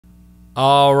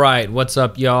All right, what's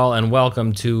up, y'all, and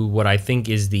welcome to what I think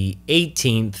is the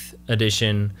 18th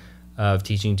edition of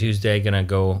Teaching Tuesday. Gonna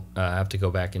go have to go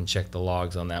back and check the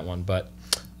logs on that one, but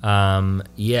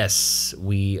yes,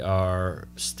 we are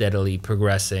steadily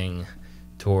progressing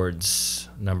towards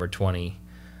number 20.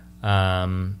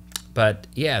 But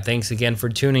yeah, thanks again for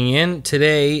tuning in.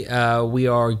 Today we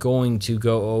are going to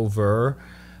go over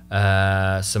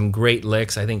some great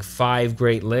licks. I think 5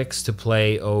 great licks to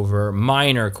play over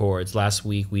minor chords. Last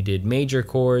week we did major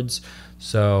chords,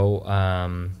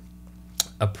 so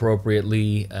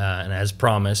appropriately and as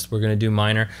promised, we're going to do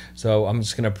minor. So I'm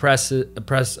just going to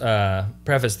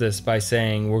preface this by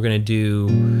saying we're going to do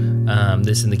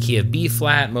this in the key of B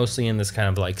flat, mostly in this kind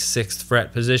of like 6th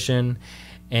fret position.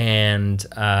 And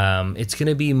it's going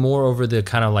to be more over the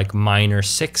kind of like minor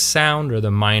 6 sound, or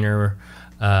the minor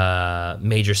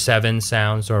major 7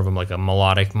 sound, sort of like a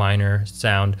melodic minor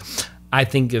sound. I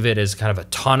think of it as kind of a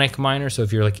tonic minor. So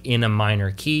if you're like in a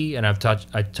minor key, and I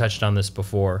touched on this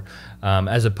before,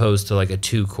 as opposed to like a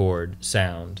 2-chord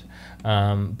sound.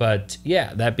 But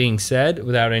yeah, that being said,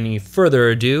 without any further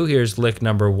ado, here's lick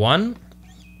number 1.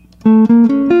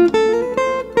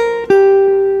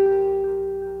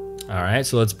 All right,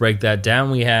 so let's break that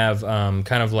down. We have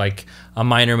kind of like a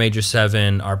minor major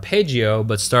 7 arpeggio,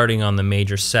 but starting on the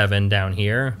major 7 down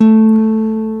here.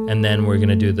 And then we're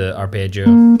gonna do the arpeggio.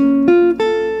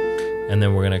 And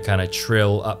then we're gonna kind of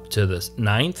trill up to the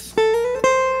 9th.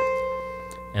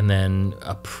 And then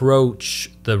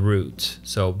approach the root.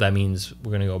 So that means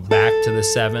we're gonna go back to the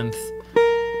 7th,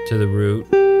 to the root,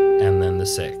 and then the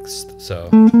 6th. So.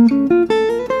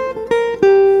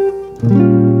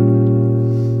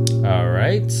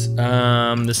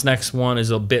 This next one is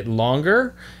a bit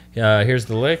longer. Here's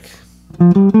the lick. A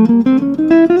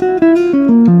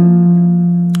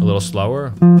little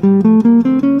slower.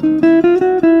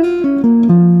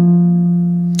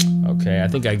 Okay, I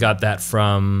think I got that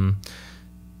from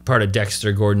part of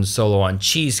Dexter Gordon's solo on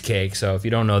Cheesecake, so if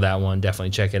you don't know that one, definitely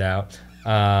check it out.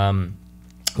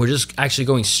 We're just actually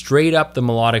going straight up the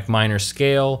melodic minor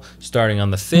scale, starting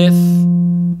on the 5th.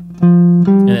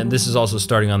 And this is also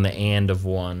starting on the and of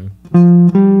 1.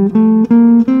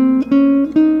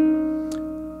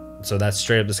 So that's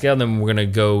straight up the scale. Then we're gonna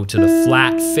go to the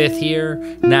flat 5th here,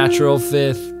 natural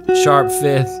 5th, sharp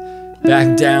 5th,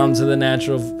 back down to the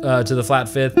natural, to the flat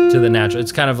 5th, to the natural.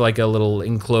 It's kind of like a little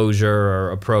enclosure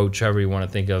or approach, however you want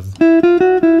to think of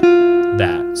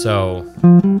that. So,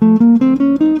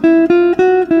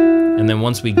 and then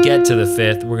once we get to the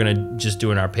 5th, we're gonna just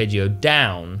do an arpeggio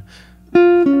down.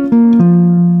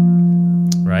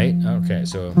 Right? Okay,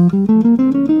 so.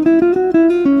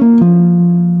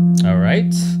 All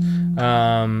right.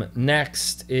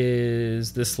 Next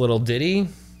is this little ditty.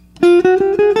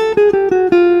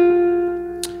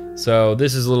 So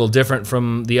this is a little different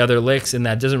from the other licks in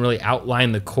that it doesn't really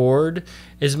outline the chord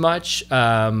as much,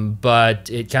 but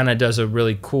it kind of does a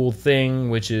really cool thing,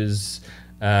 which is,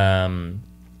 well,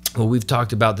 we've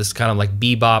talked about this kind of like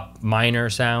bebop minor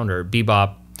sound, or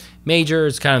bebop major.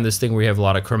 It's kind of this thing where you have a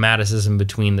lot of chromaticism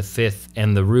between the 5th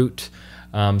and the root.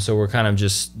 So we're kind of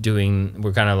just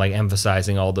we're kind of like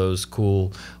emphasizing all those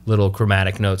cool little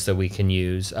chromatic notes that we can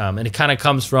use. And it kind of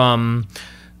comes from,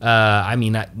 I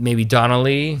mean, maybe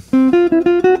Donnelly,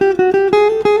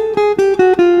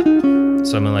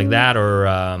 something like that,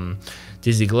 or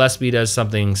Dizzy Gillespie does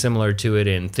something similar to it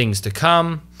in Things to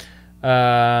Come.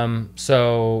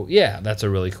 So yeah, that's a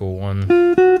really cool one.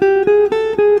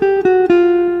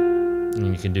 And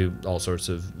you can do all sorts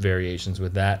of variations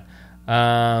with that.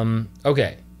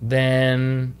 Okay,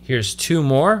 then here's 2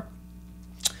 more.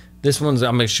 This one's,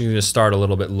 I'm actually going to start a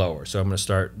little bit lower. So I'm going to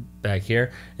start back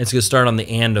here. It's going to start on the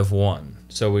and of 1.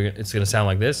 So it's going to sound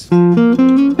like this.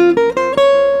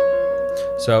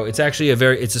 So it's actually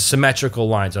it's a symmetrical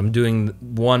line. So I'm doing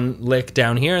 1 lick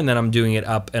down here, and then I'm doing it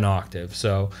up an octave.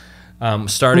 So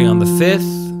starting on the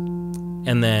 5th,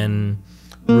 and then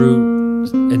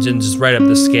root, and just right up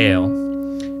the scale.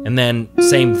 And then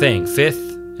same thing, 5th,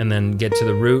 and then get to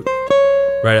the root,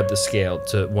 right up the scale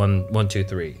to 1, 2,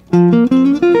 3.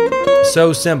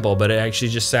 So simple, but it actually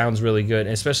just sounds really good,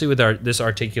 especially with this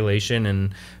articulation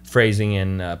and phrasing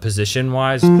and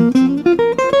position-wise.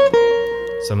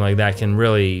 Something like that can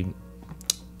really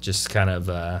just kind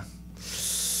of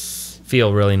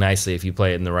feel really nicely if you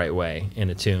play it in the right way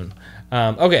in a tune.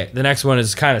 Okay, the next one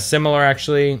is kind of similar,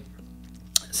 actually.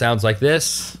 Sounds like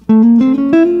this. A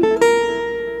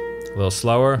little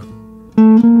slower.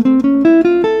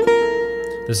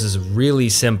 This is really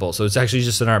simple. So it's actually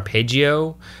just an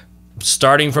arpeggio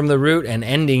starting from the root and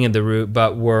ending at the root,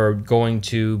 but we're going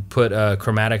to put a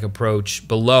chromatic approach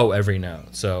below every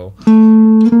note. So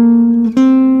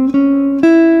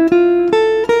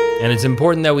And it's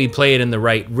important that we play it in the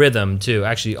right rhythm too.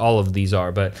 Actually, all of these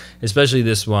are, but especially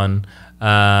this one,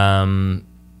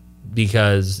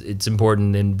 because it's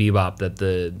important in bebop that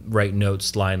the right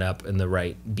notes line up and the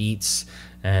right beats.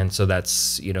 And so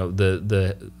that's, you know,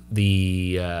 the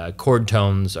chord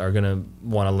tones are gonna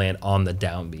want to land on the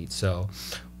downbeat. So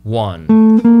 1.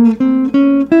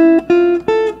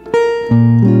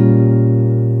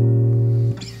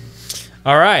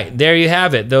 All right, there you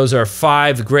have it. Those are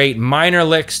 5 great minor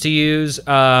licks to use.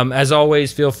 As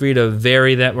always, feel free to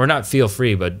vary them, or not feel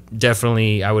free, but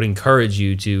definitely I would encourage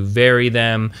you to vary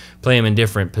them, play them in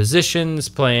different positions,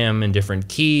 play them in different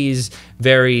keys,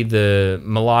 vary the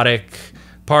melodic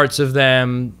parts of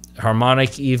them,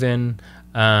 harmonic even.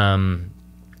 And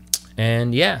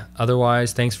yeah,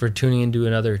 otherwise, thanks for tuning into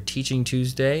another Teaching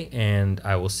Tuesday, and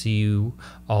I will see you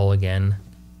all again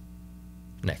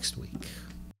next week.